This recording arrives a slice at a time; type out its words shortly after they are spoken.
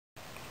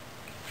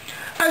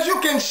As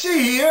you can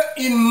see here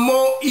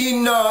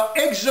in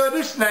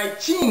Exodus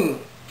 19,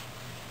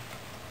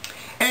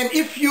 and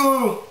if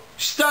you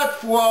start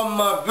from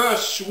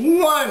verse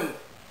 1,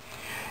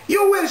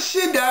 you will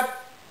see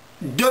that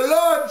the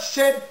Lord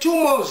said to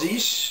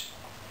Moses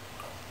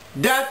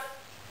that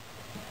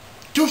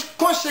to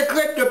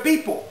consecrate the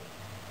people,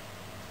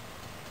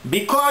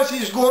 because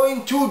he's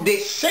going to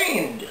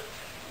descend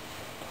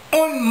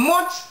on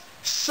Mount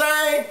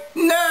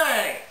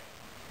Sinai.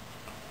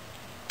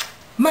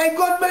 My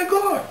God, my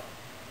God.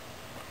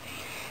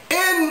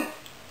 And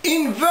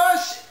in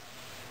verses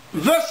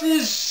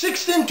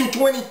 16 to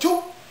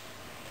 22,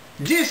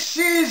 this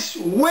is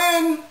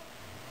when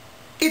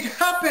it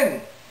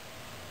happened.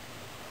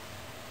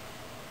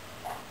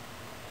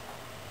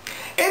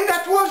 And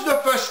that was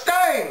the first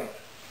time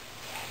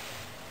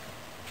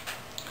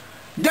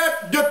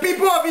that the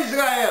people of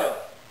Israel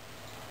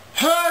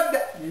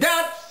heard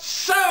that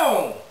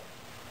sound,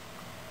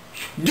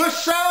 the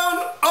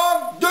sound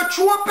of the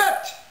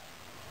trumpet.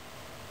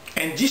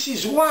 And this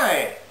is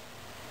why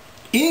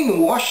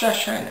in Rosh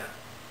Hashanah,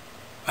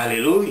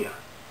 hallelujah,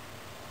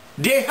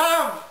 they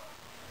have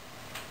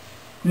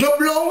the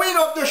blowing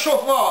of the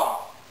shofar,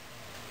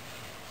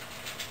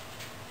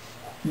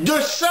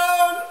 the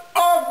sound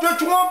of the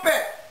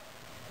trumpet,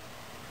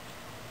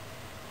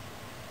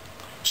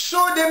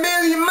 so they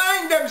may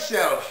remind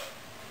themselves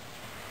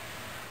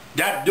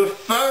that the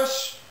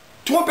first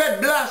trumpet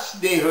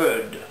blast they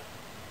heard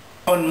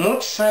on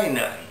Mount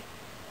Sinai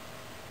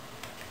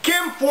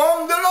came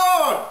from the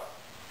Lord.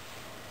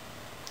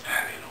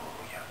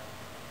 Hallelujah.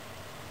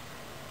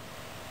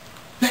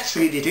 Let's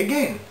read it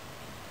again.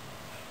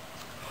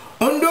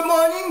 On the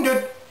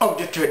morning of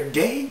the third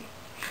day,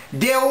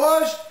 there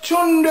was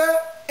thunder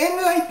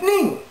and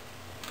lightning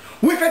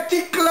with a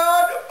thick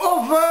cloud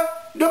over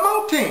the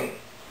mountain.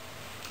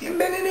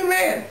 Amen and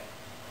amen.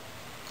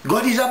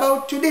 God is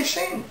about to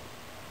descend.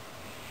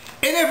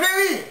 And a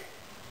very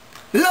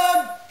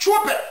loud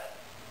trumpet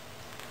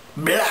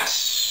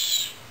blast.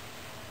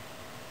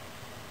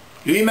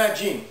 You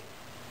imagine,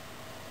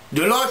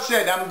 the Lord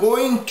said, I'm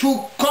going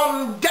to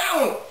come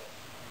down.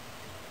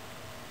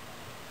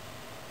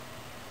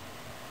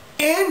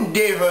 And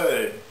they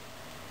heard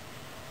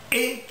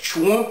a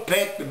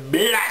trumpet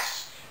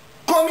blast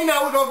coming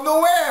out of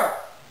nowhere.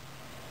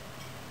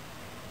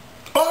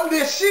 All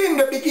they see in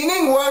the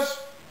beginning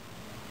was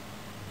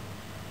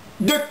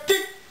the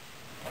thick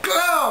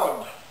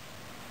cloud.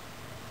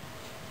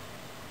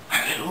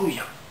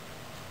 Hallelujah.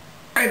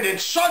 And then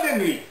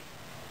suddenly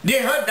they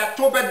heard that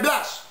trumpet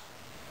blast.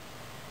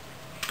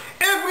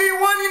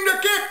 Everyone in the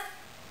camp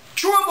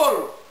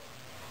trembled.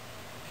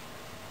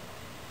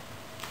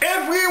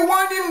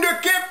 Everyone in the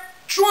camp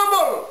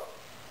trembled.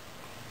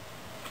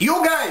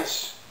 You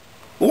guys,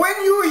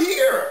 when you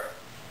hear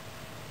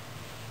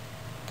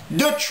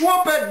the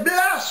trumpet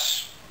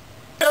blast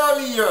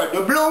earlier,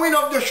 the blowing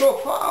of the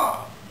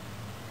shofar,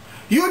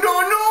 you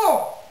don't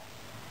know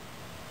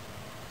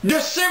the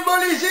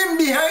symbolism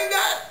behind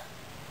that.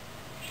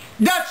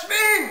 That's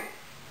mean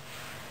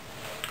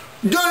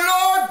the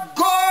Lord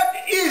God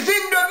is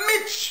in the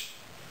midst.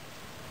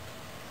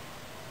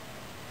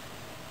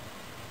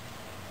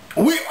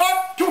 We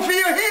ought to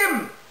fear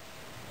Him.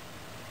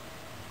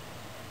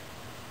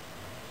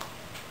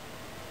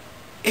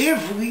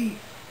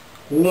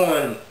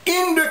 Everyone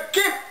in the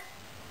camp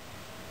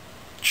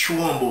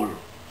trembled.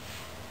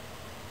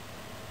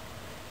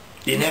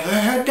 They never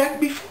heard that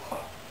before.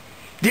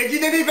 They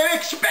didn't even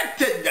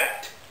expected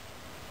that.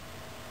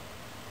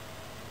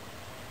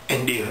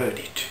 And they heard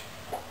it.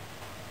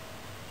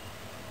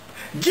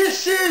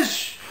 This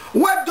is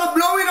what the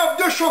blowing of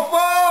the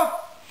shofar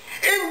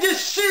in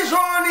this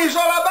season is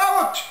all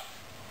about.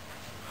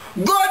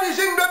 God is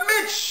in the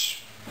midst.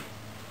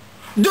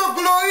 The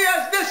glory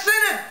has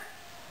descended.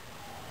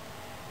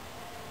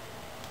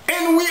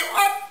 And we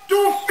ought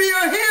to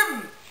fear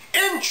Him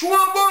and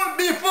tremble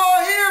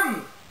before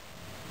Him.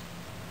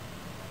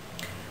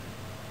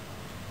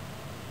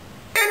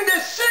 And they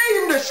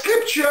say in the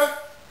scripture,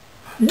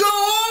 the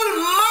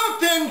whole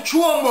mountain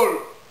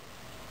trembled.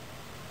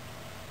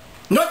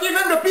 Not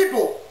even the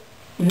people.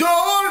 The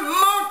whole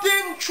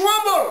mountain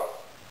trembled.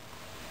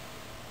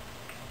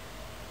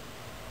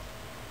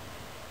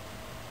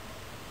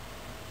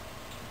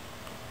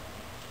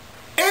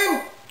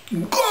 And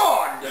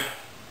God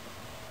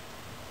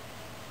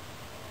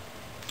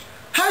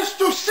has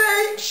to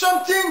say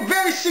something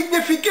very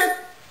significant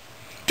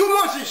to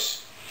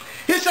Moses.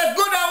 He said,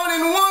 go down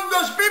and warn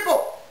those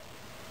people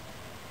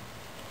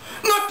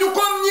not to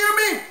come near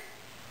me.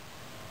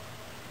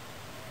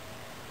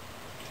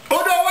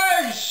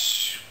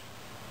 Otherwise,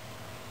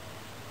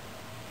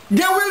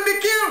 they will be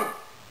killed.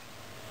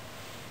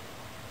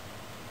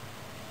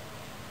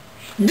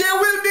 They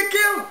will be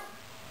killed.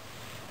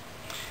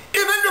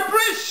 Even the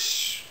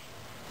priests.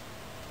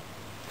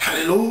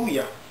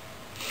 Hallelujah.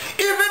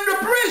 Even the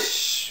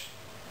priests.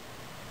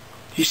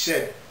 He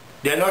said,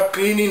 they're not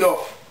clean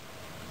enough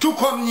to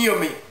come near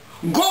me.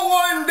 Go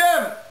warn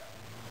them.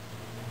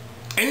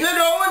 And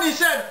later on he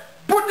said,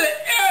 put the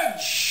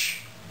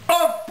edge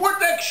of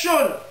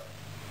protection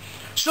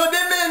so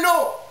they may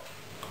know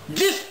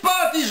this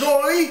part is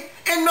holy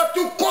and not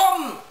to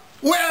come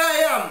where I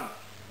am.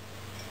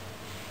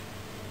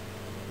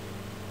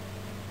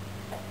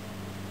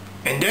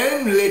 And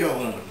then later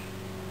on,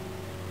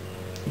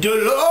 the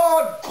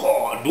Lord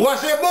God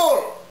was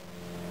able,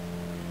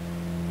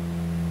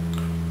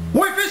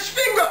 with his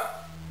finger,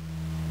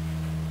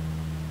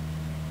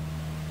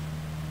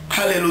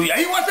 hallelujah,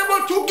 he was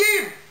able to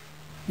give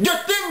the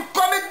 10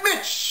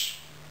 commandments.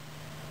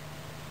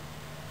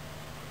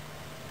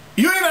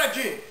 You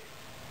imagine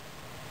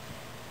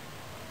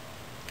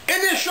a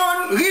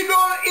nation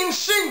riddled in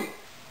sin,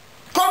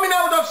 coming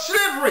out of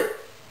slavery.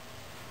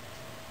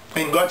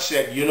 And God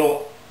said, you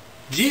know,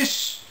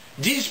 these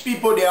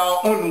people, they are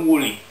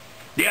unholy.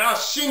 They are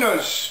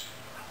sinners.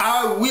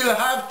 I will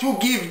have to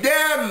give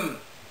them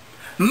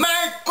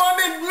my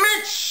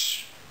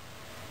commandments.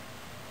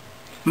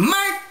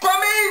 My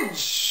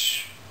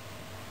commands.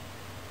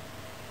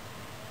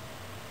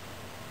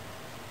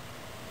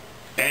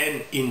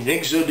 And in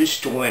Exodus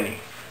 20,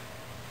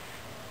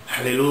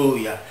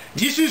 hallelujah,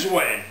 this is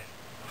when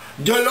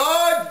the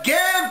Lord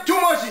gave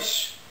to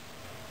Moses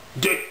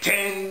the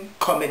 10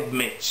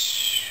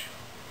 commandments.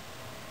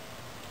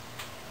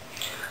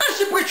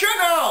 As a preacher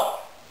now,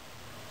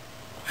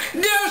 they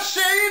are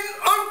saying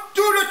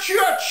unto the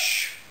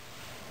church,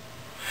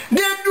 they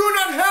do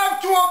not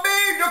have to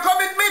obey the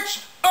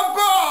commandments of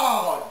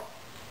God.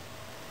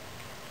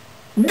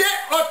 They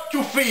ought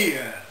to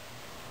fear,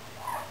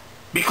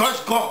 because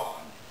God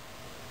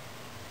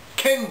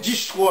can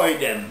destroy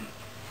them.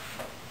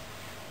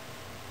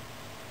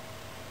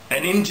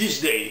 And in this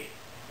day,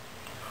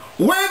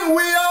 when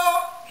we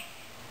are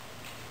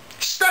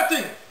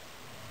starting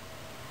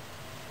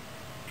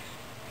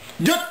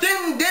the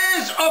 10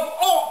 days of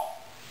awe,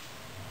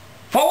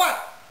 for what?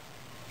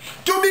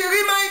 To be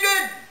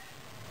reminded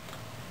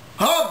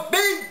how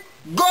big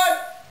God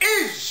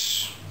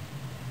is.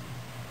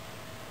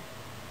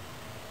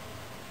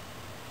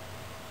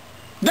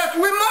 That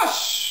we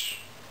must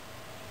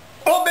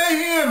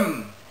obey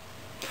him,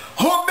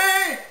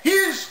 obey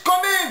his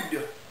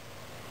command.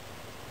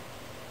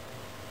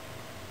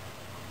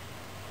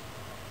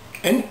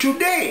 And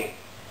today,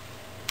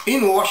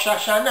 in Rosh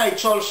Hashanah,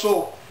 it's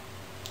also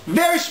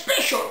very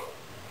special.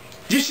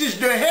 This is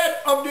the head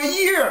of the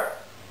year,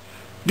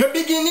 the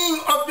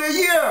beginning of the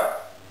year.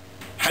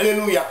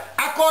 Hallelujah.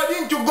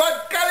 According to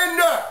God's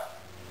calendar,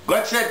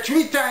 God said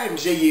 3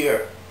 times a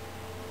year,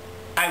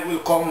 I will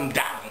come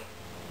down.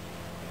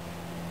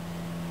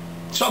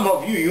 Some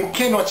of you, you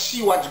cannot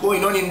see what's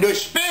going on in the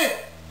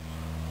spirit.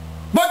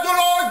 But the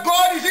Lord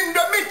God is in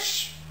the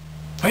midst.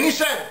 And he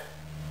said,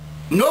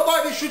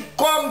 nobody should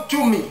come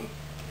to me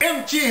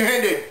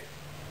empty-handed.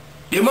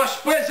 They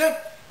must present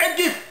a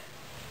gift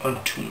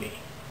unto me.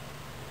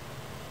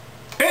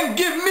 And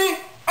give me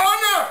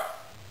honor.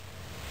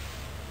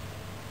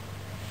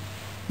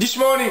 This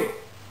morning,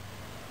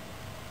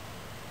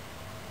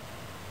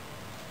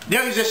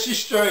 there is a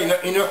sister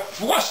in a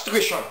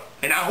frustration,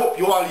 and I hope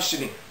you are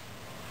listening.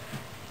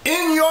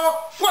 In your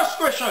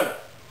frustration,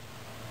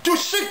 to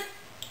seek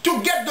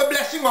to get the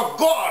blessing of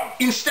God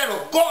instead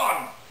of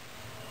God,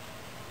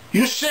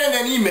 you send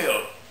an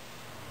email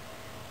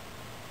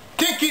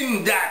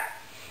thinking that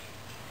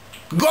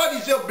God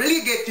is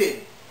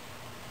obligated.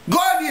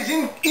 God is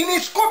in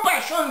his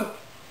compassion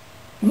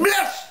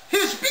bless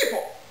his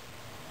people.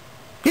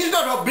 He's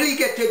not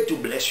obligated to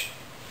bless you.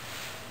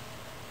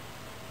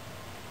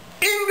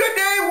 In the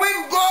day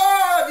when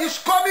God is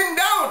coming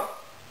down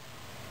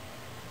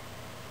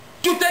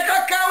to take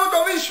account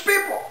of his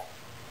people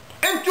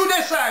and to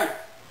decide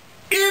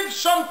if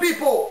some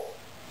people,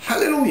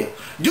 hallelujah,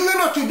 do you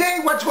know today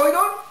what's going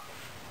on?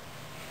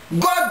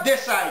 God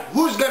decides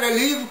who's going to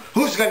live,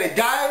 who's going to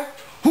die,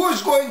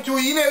 who's going to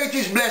inherit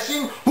his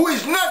blessing, who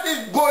is not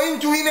going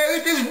to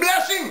inherit his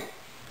blessing.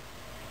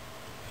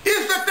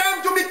 It's the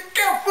time to be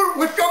careful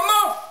with your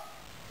mouth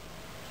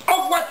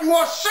of what you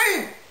are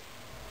saying.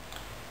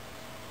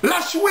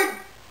 Last week,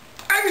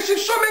 I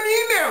received so many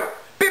emails.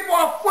 People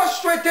are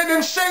frustrated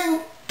and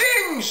saying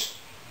things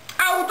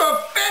out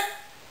of faith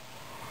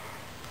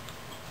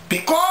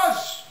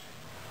because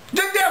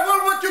the devil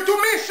wants you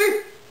to miss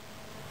it.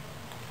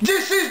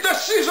 This is the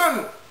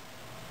season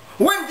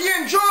when the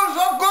angels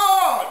of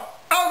God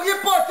are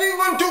reporting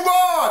unto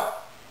God,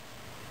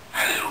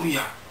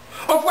 hallelujah,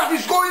 of what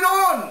is going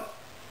on.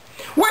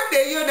 When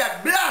they hear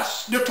that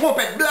blast, the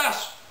trumpet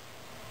blast,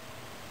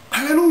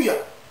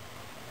 hallelujah,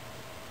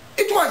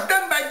 it was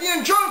done by the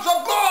angels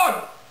of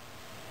God,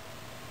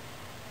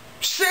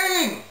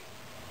 saying,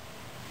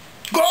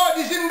 God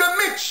is in the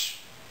midst.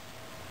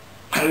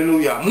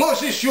 Hallelujah.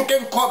 Moses, you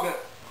can come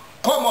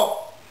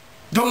up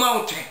the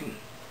mountain.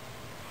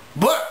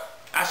 But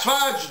as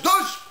far as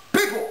those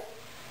people,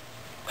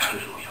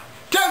 hallelujah,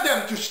 tell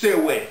them to stay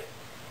away.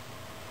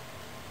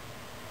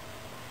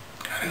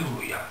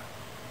 Hallelujah.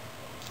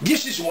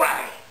 This is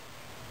why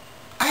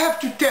I have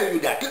to tell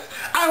you that.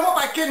 I hope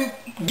I can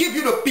give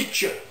you the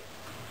picture.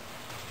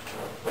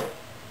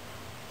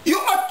 You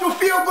ought to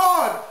fear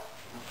God.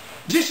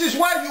 This is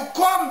why you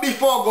come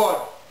before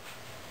God.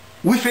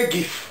 with a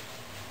gift.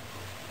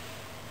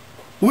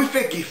 With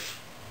a gift.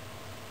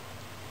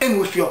 And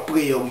with your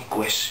prayer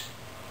request.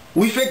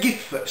 With a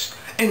gift first.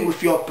 And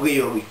with your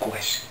prayer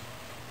request.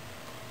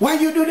 Why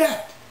you do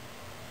that?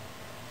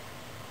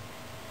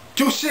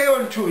 To say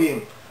unto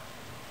him,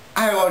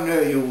 I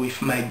honor you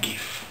with my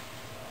gift.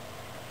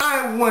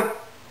 I want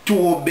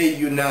to obey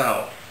you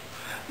now.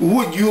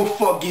 Would you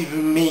forgive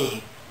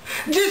me?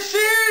 This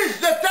is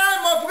the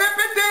time of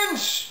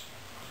repentance.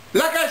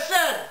 Like I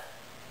said,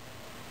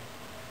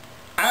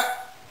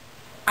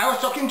 I was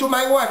talking to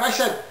my wife. I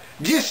said,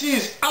 this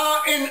is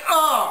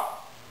R&R.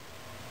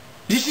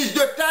 This is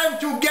the time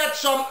to get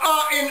some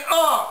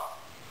R&R.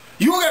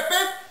 You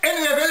repent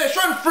and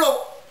revelation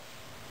flow.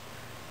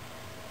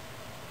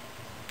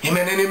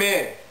 Amen and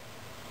amen.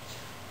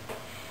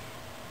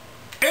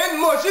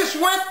 And Moses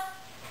went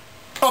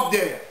up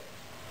there.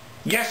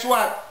 Guess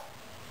what?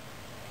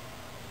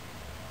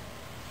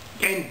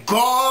 And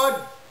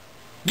God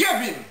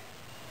gave him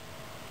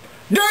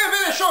the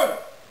revelation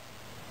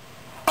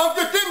of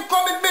the 10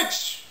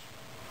 Commandments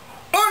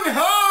on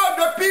how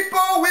the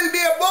people will be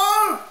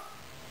able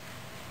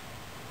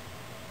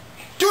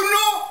to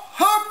know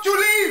how to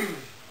live.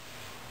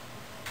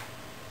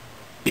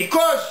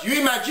 Because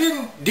you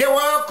imagine they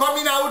were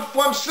coming out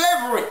from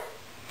slavery,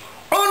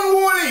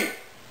 unruly,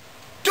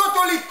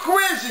 totally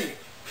crazy,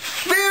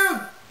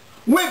 filled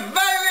with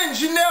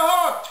violence in their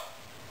heart.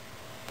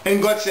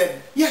 And God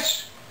said,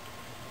 yes,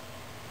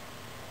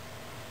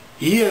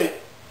 here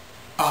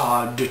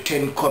are the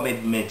 10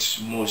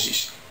 Commandments,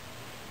 Moses.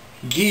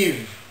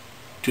 Give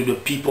to the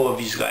people of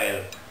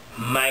Israel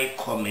my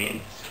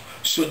command,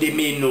 so they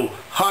may know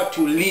how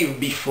to live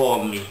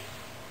before me.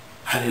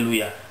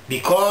 Hallelujah.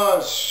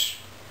 Because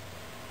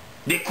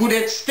they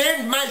couldn't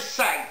stand my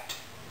sight.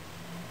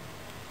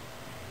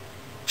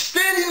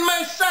 Stand in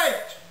my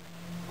sight.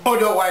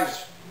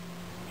 Otherwise,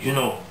 you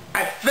know,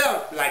 I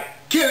felt like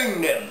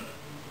killing them.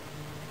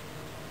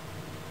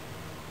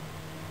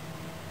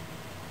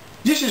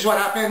 This is what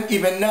happened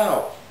even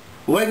now.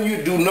 When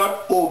you do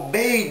not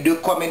obey the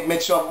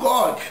commandments of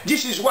God.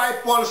 This is why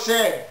Paul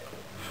said,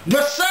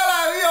 the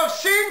salary of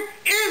sin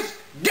is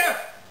death.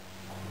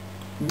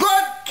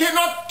 God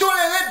cannot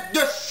tolerate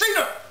the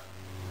sinner.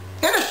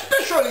 And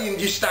especially in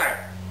this time.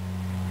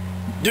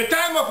 The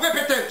time of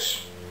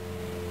repentance.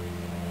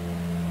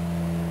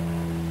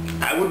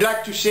 I would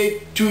like to say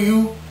to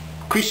you,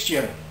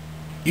 Christian,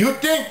 you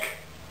think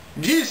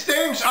these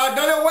things are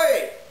done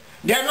away.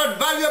 They are not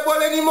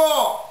valuable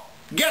anymore.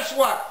 Guess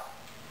what?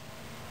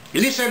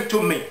 Listen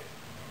to me.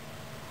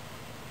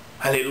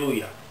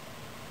 Hallelujah.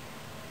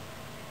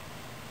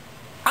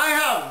 I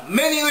have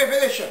many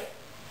revelations.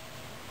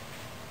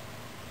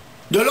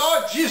 The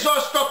Lord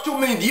Jesus talked to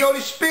me. The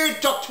Holy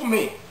Spirit talked to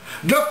me.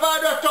 The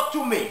Father talked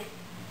to me.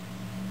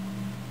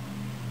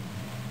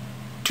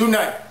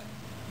 Tonight,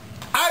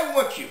 I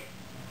want you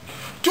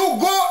to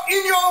go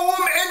in your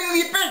room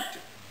and repent.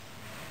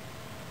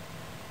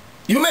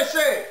 You may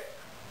say,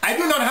 I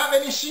do not have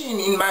any sin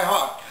in my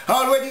heart.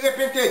 I already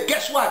repented.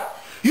 Guess what?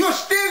 You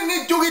still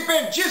need to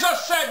repent.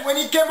 Jesus said when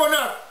he came on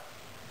earth,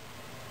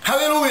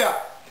 hallelujah,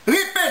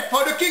 repent,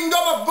 for the kingdom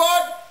of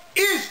God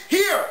is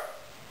here.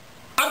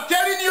 I'm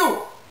telling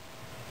you,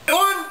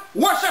 on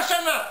Rosh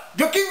Hashanah,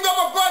 the kingdom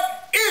of God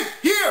is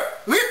here.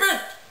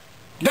 Repent.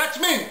 That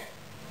means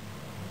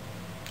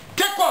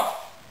take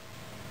off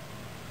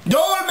the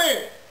old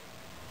man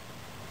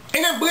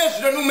and embrace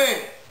the new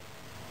man.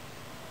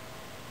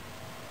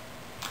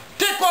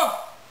 Take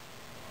off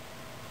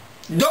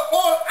the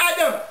old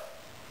Adam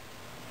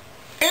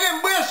and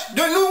embrace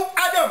the new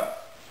Adam.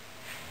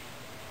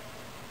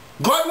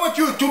 God wants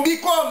you to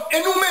become a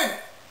new man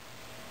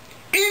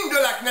in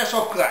the likeness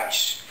of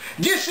Christ.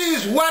 This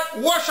is what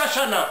Rosh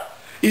Hashanah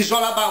is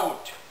all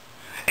about.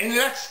 And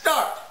let's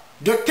start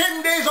the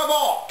 10 days of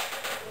awe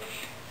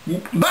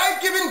by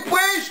giving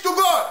praise to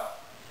God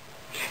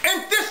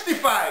and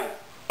testify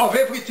of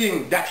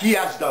everything that he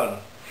has done.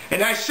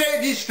 And I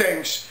say these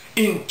things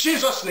in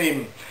Jesus'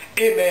 name.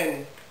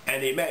 Amen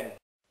and amen.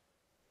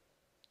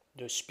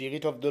 The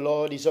Spirit of the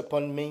Lord is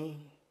upon me,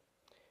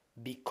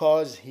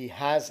 because he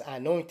has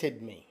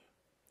anointed me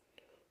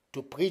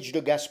to preach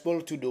the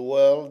gospel to the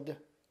world,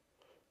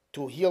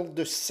 to heal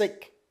the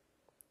sick,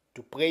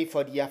 to pray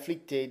for the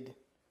afflicted,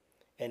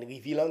 and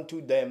reveal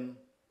unto them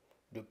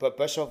the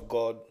purpose of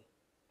God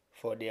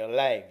for their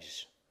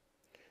lives.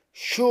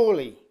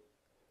 Surely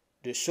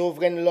the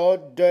sovereign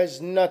Lord does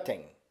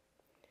nothing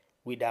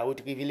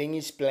without revealing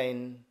his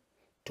plan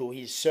to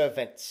his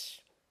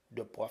servants,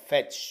 the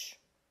prophets.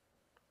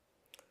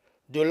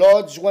 The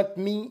Lord wants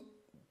me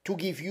to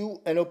give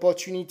you an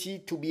opportunity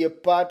to be a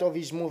part of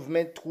his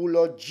movement through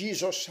Lord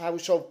Jesus'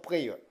 house of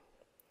prayer.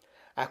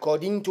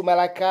 According to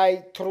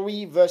Malachi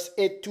 3 verse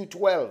 8 to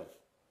 12,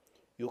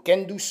 you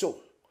can do so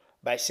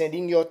by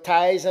sending your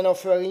tithes and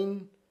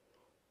offering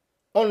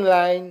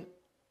online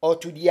or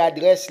to the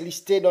address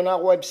listed on our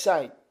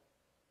website.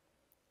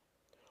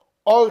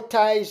 All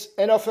tithes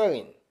and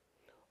offering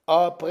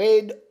are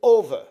prayed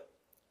over,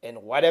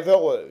 and whatever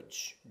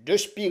words the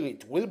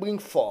Spirit will bring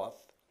forth,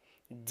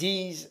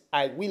 These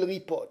I will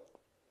report,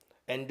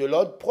 and the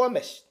Lord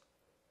promised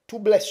to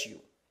bless you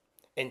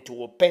and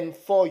to open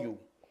for you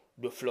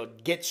the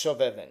floodgates of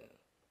heaven.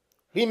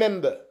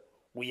 Remember,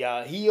 we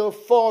are here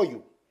for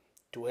you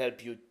to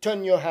help you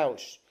turn your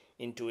house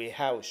into a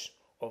house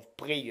of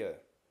prayer.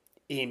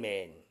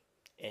 Amen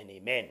and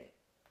amen.